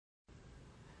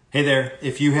Hey there,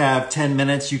 if you have 10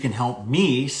 minutes, you can help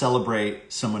me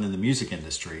celebrate someone in the music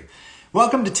industry.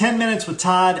 Welcome to 10 Minutes with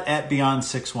Todd at Beyond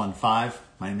 615.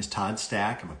 My name is Todd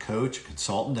Stach. I'm a coach, a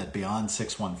consultant at Beyond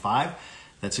 615.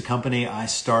 That's a company I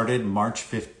started March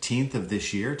 15th of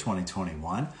this year,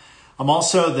 2021. I'm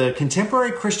also the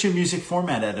contemporary Christian music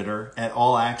format editor at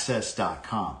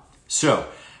allaccess.com. So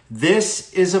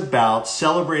this is about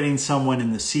celebrating someone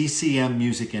in the CCM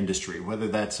music industry, whether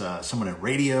that's someone in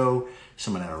radio,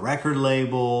 someone at a record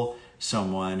label,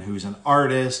 someone who's an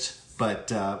artist, but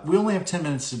we only have 10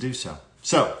 minutes to do so.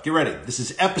 So get ready. This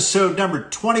is episode number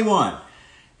 21.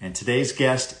 And today's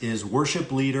guest is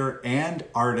worship leader and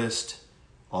artist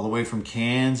all the way from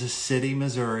Kansas City,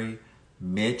 Missouri,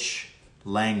 Mitch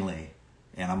Langley.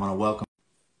 And I'm going to welcome.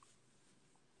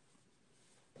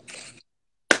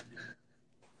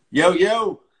 Yo,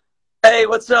 yo. Hey,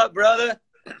 what's up, brother?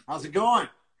 How's it going?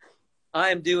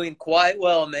 I am doing quite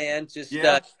well, man. Just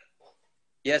yeah.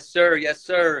 Yes, sir. Yes,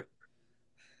 sir.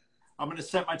 I'm going to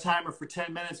set my timer for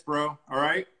 10 minutes, bro. All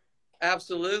right?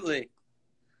 Absolutely.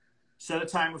 Set a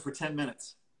timer for 10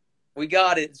 minutes. We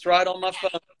got it. It's right on my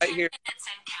phone right here.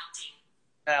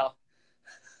 Now.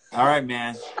 All right,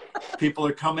 man. People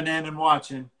are coming in and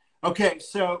watching. Okay,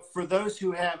 so for those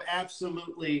who have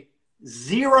absolutely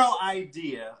zero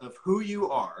idea of who you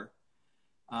are,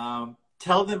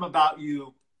 tell them about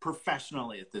you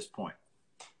professionally at this point.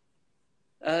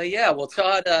 Yeah, well,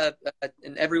 Todd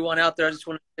and everyone out there, I just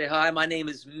want to say hi. My name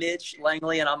is Mitch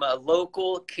Langley, and I'm a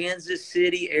local Kansas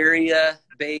City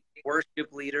area-based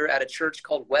worship leader at a church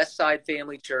called Westside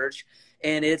Family Church.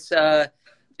 And it's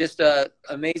just an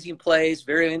amazing place,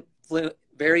 very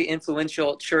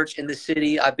influential church in the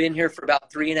city. I've been here for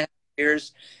about 3.5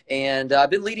 years, and I've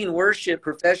been leading worship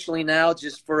professionally now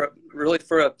just for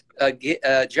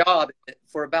a job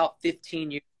for about 15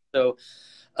 years. So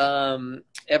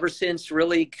ever since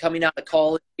really coming out of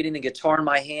college, getting the guitar in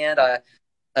my hand,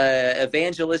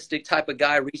 evangelistic type of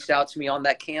guy reached out to me on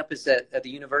that campus at the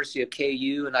University of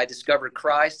KU, and I discovered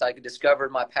Christ. I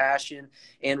discovered my passion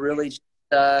and really just,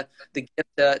 the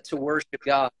gift to worship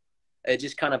God. It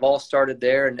just kind of all started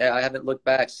there, and I haven't looked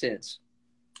back since.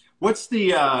 What's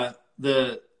the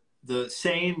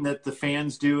saying that the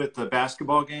fans do at the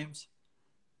basketball games?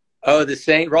 Oh, the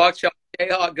saying, Rock Chalk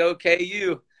Jayhawk, go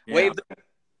KU. Yeah. Wave the...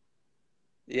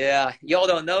 Yeah, y'all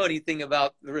don't know anything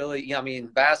about really, I mean,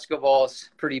 basketball is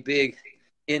pretty big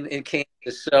in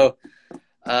Kansas. So,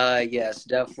 yes,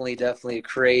 definitely a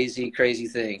crazy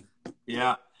thing.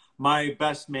 Yeah. My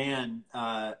best man,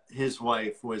 his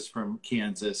wife was from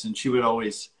Kansas, and she would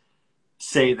always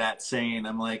say that saying.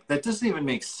 I'm like, that doesn't even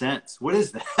make sense. What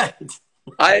is that?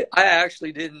 I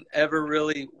actually didn't ever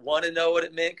really want to know what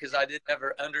it meant because I didn't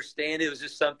ever understand it. It was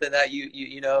just something that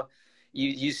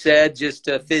you said just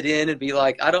to fit in and be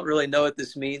like, I don't really know what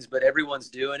this means, but everyone's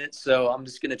doing it, so I'm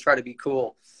just going to try to be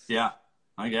cool. Yeah,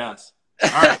 I guess. All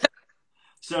right.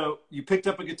 So you picked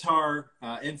up a guitar,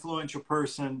 influential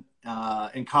person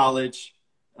in college,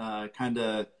 kind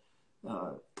of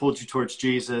pulled you towards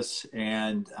Jesus,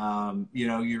 and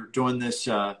you're doing this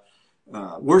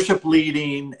worship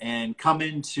leading and come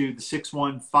into the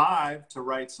 615 to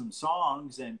write some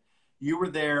songs, and you were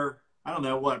there, I don't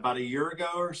know, about a year ago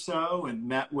or so, and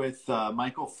met with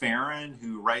Michael Farron,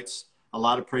 who writes a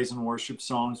lot of praise and worship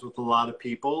songs with a lot of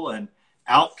people, and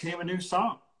out came a new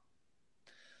song.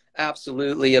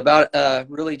 Absolutely. About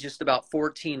really just about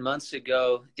 14 months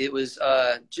ago, it was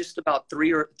just about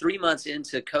three months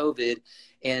into COVID,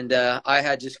 and I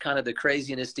had just kind of the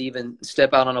craziness to even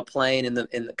step out on a plane in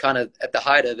the kind of at the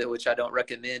height of it, which I don't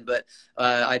recommend, but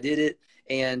I did it,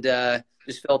 and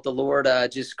just felt the Lord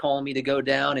just calling me to go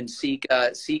down and seek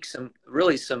some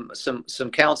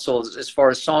counsel as far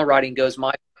as songwriting goes.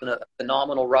 Mike's a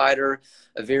phenomenal writer,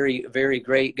 a very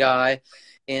great guy,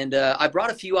 and I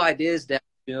brought a few ideas down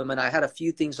to him, and I had a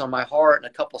few things on my heart and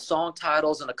a couple song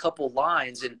titles and a couple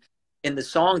lines, and in the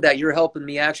song that you're helping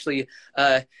me actually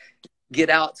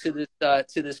get out to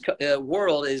this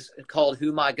world is called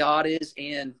 "Who My God Is,"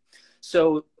 and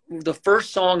so the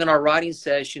first song in our writing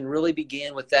session really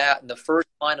began with that, and the first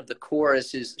line of the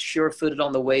chorus is "Sure-footed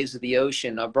on the waves of the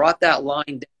ocean." I brought that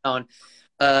line down,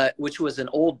 which was an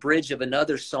old bridge of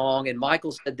another song, and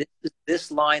Michael said, this is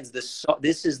the line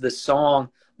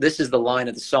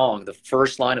of the song, the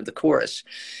first line of the chorus.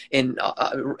 And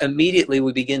immediately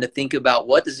we begin to think about,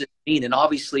 what does it mean? And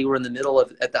obviously we're in the middle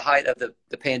at the height of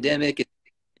the pandemic, and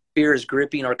fear is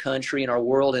gripping our country and our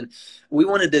world. And we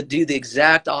wanted to do the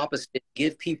exact opposite,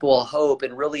 give people a hope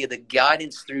and really the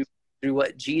guidance through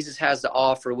what Jesus has to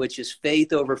offer, which is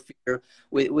faith over fear,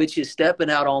 which is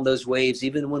stepping out on those waves,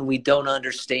 even when we don't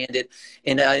understand it.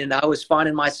 And I was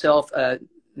finding myself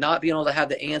not being able to have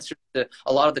the answer to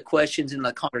a lot of the questions in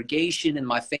the congregation and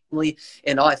my family.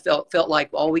 And I felt like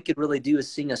all we could really do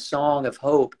is sing a song of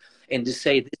hope and to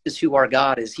say, this is who our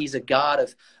God is. He's a God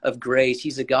of grace.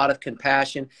 He's a God of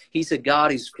compassion. He's a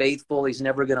God who's faithful. He's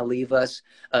never going to leave us,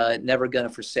 never going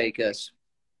to forsake us.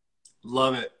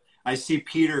 Love it. I see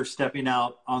Peter stepping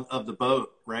out of the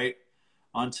boat, right,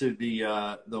 onto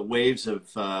the waves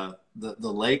of the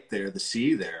lake there, the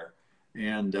sea there,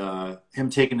 and him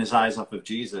taking his eyes off of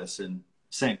Jesus and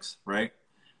sinks, right?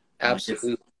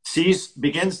 Absolutely.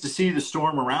 Begins to see the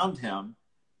storm around him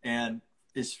and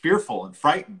is fearful and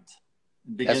frightened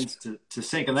and begins to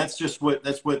sink. And that's what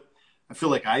I feel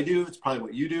like I do. It's probably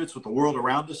what you do. It's what the world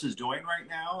around us is doing right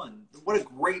now. And what a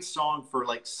great song for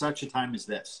like such a time as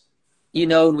this. You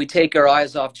know, when we take our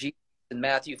eyes off Jesus in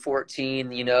Matthew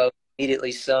 14, you know,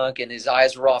 immediately sunk and his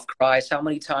eyes were off Christ. How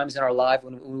many times in our life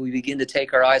when we begin to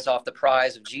take our eyes off the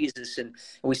prize of Jesus and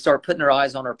we start putting our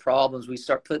eyes on our problems, we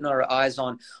start putting our eyes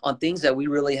on things that we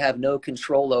really have no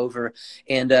control over.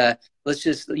 And let's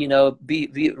just, you know,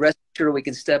 be rest assured we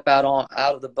can step out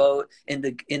of the boat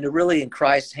into really in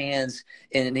Christ's hands,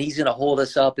 and he's going to hold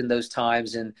us up in those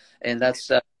times. And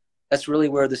that's really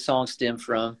where the song stemmed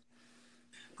from.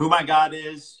 Who My God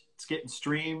Is. It's getting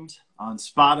streamed on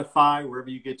Spotify, wherever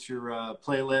you get your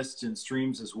playlists and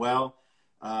streams as well.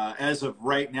 As of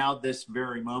right now, this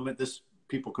very moment,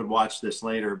 people could watch this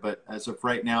later, but as of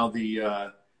right now,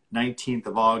 the 19th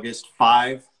of August,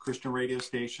 5 Christian radio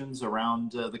stations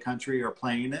around the country are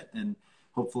playing it, and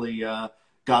hopefully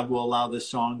God will allow this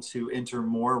song to enter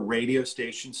more radio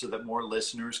stations so that more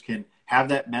listeners can have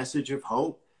that message of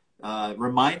hope,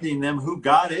 reminding them who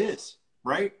God is,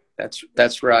 right?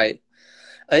 That's right.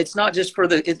 It's not just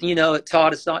for you know,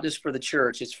 Todd, it's not just for the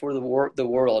church. It's for the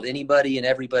world. Anybody and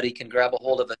everybody can grab a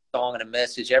hold of a song and a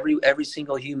message. Every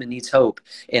single human needs hope.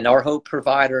 And our hope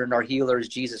provider and our healer is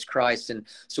Jesus Christ. And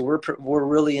so we're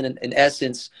really in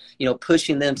essence, you know,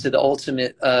 pushing them to the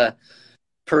ultimate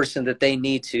person that they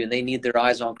need to, and they need their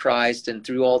eyes on Christ. And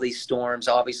through all these storms,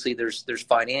 obviously there's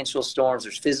financial storms,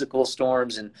 there's physical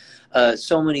storms, and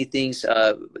so many things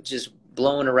just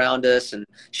blowing around us and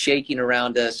shaking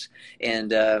around us.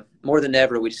 And more than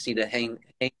ever, we just need to hang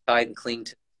tight and cling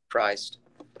to Christ.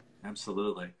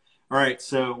 Absolutely. All right.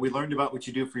 So we learned about what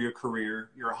you do for your career.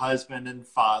 You're a husband and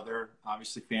father.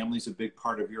 Obviously, family's a big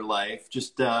part of your life.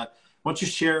 Just why don't you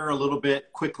share a little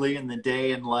bit quickly in the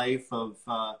day and life of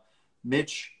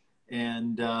Mitch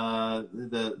and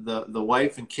the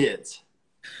wife and kids?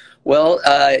 Well,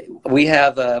 we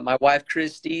have my wife,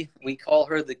 Christy. We call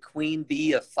her the queen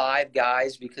bee of 5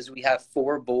 guys because we have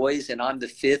 4 boys, and I'm the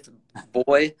 5th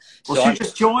boy. Well, so she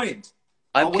just joined.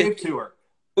 I'll wave to her.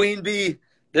 Queen bee.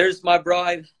 There's my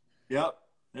bride. Yep.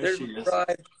 There's she is.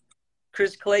 Bride.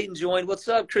 Chris Clayton joined. What's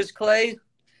up, Chris Clay?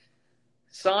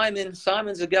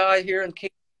 Simon's a guy here in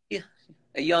Katy,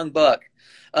 a young buck.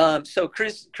 So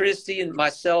Christy and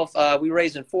myself, we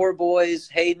raising 4 boys,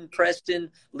 Hayden,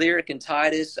 Preston, Lyric, and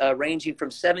Titus, ranging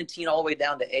from 17 all the way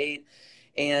down to 8.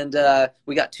 And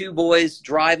we got 2 boys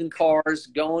driving cars,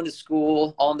 going to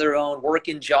school on their own,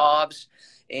 working jobs.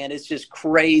 And it's just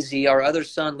crazy. Our other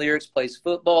son, Lyrics, plays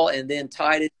football. And then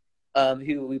Titus,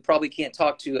 who we probably can't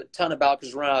talk to a ton about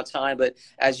because we're running out of time. But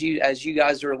as you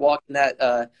guys are walking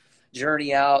that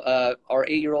journey out, our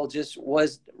 8-year-old just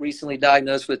was recently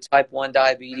diagnosed with type 1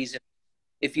 diabetes.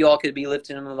 If you all could be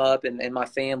lifting him up, and my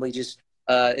family, just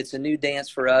it's a new dance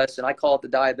for us, and I call it the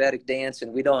diabetic dance,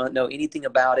 and we don't know anything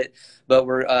about it, but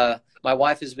my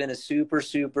wife has been a super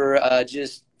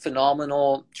just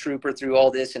phenomenal trooper through all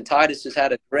this, and Titus has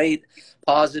had a great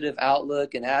positive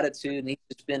outlook and attitude, and he's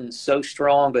just been so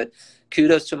strong. But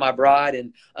kudos to my bride,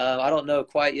 and I don't know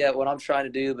quite yet what I'm trying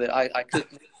to do, but I could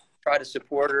try to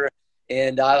support her.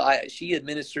 And she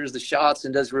administers the shots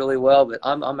and does really well, but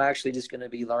I'm actually just going to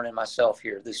be learning myself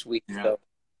here this week. Yeah. So,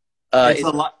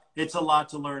 it's a lot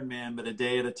to learn, man, but a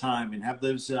day at a time, and have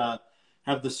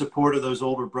the support of those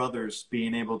older brothers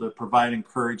being able to provide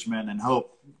encouragement and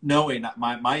hope, knowing that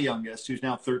my youngest, who's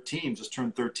now 13, just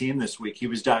turned 13 this week, he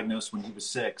was diagnosed when he was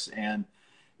 6, and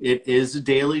it is a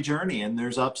daily journey, and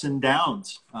there's ups and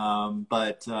downs.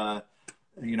 But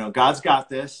you know, God's got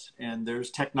this, and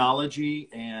there's technology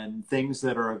and things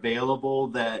that are available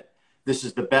that this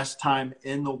is the best time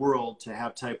in the world to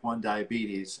have type 1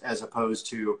 diabetes as opposed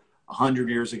to 100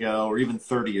 years ago or even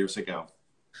 30 years ago.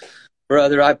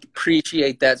 Brother, I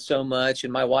appreciate that so much.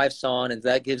 And my wife's on, and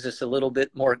that gives us a little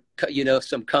bit more, you know,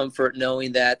 some comfort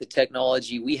knowing that the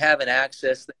technology, we haven't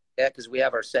accessed that because we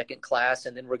have our 2nd class,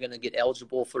 and then we're going to get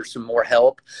eligible for some more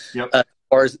help. Yep.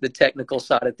 far as the technical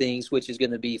side of things, which is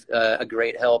going to be a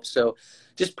great help. So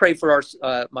just pray for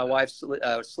our my wife's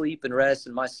sleep and rest,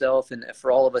 and myself, and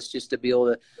for all of us, just to be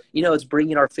able to, it's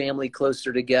bringing our family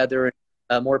closer together.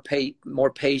 More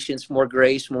patience, more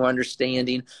grace, more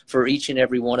understanding for each and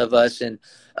every one of us. And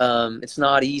it's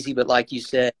not easy, but like you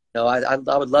said, I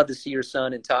would love to see your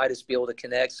son and Titus be able to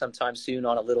connect sometime soon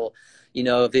on a little,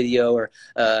 video or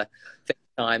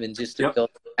FaceTime, and just to be able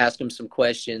to ask him some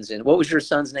questions. And what was your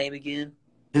son's name again?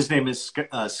 His name is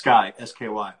Sky,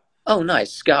 S-K-Y. Oh,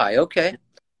 nice. Sky. Okay.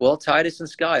 Well, Titus and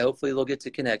Sky, hopefully they'll get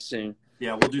to connect soon.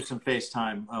 Yeah, we'll do some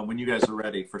FaceTime when you guys are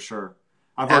ready, for sure.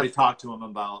 I've already talked to him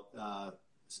about,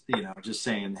 just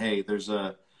saying, hey, there's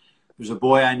a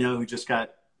boy I know who just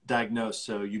got diagnosed,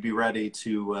 so you be ready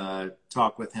to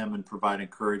talk with him and provide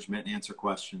encouragement and answer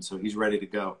questions. So he's ready to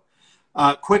go.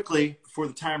 Quickly, before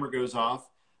the timer goes off,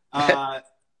 I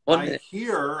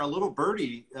hear a little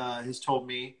birdie has told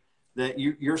me that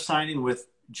you're signing with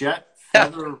Jet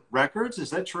Feather Records. Is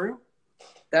that true?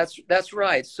 That's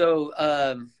right. So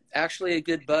actually, a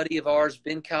good buddy of ours,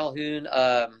 Ben Calhoun,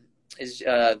 is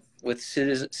with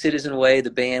Citizen Way,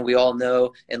 the band we all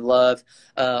know and love.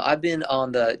 I've been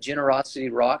on the Generosity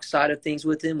Rock side of things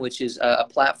with him, which is a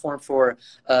platform for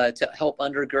to help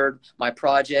undergird my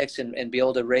projects and be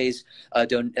able to raise,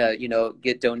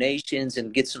 get donations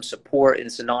and get some support. And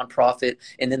it's a nonprofit.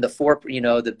 And then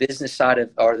the business side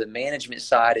or the management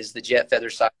side is the Jet Feather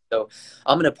side. So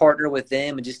I'm going to partner with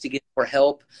them and just to get more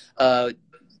help.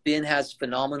 Ben has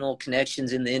phenomenal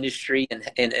connections in the industry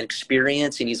and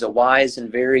experience, and he's a wise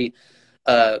and very,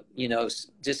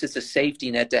 just it's a safety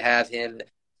net to have him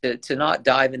to not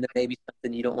dive into maybe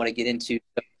something you don't want to get into.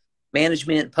 So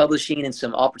management, publishing, and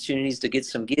some opportunities to get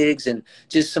some gigs and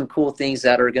just some cool things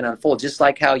that are going to unfold. Just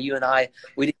like how you and I,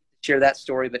 we didn't share that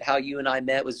story, but how you and I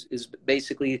met is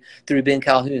basically through Ben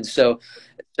Calhoun. So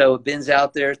Ben's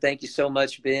out there. Thank you so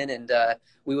much, Ben. And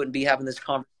we wouldn't be having this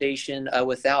conversation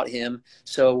without him.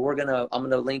 So I'm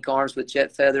gonna link arms with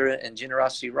Jet Feather and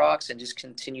Generosity Rocks and just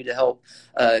continue to help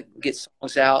get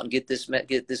songs out and get this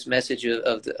message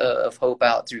of hope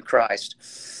out through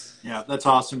Christ. Yeah, that's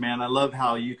awesome, man. I love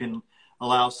how you can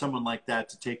allow someone like that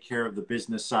to take care of the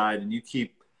business side, and you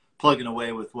keep plugging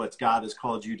away with what God has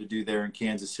called you to do there in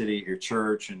Kansas City at your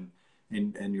church and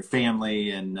your family,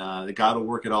 and God will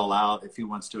work it all out if he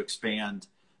wants to expand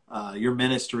your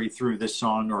ministry through this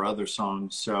song or other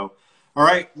songs. So, all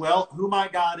right. Well, Who My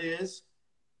God Is,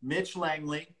 Mitch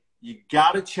Langley. You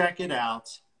got to check it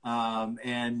out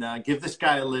and give this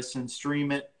guy a listen,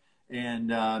 stream it, and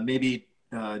maybe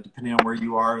depending on where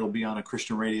you are, it'll be on a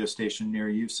Christian radio station near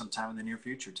you sometime in the near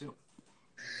future too.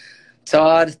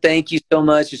 Todd, thank you so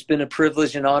much. It's been a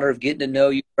privilege and honor of getting to know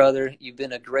you, brother. You've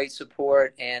been a great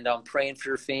support, and I'm praying for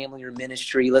your family, your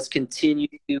ministry. Let's continue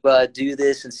to do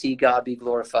this and see God be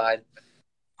glorified.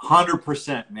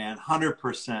 100%, man.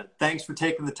 100%. Thanks for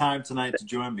taking the time tonight to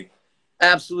join me.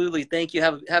 Absolutely. Thank you.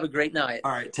 Have a great night.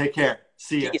 All right. Take care.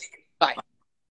 See you. Bye.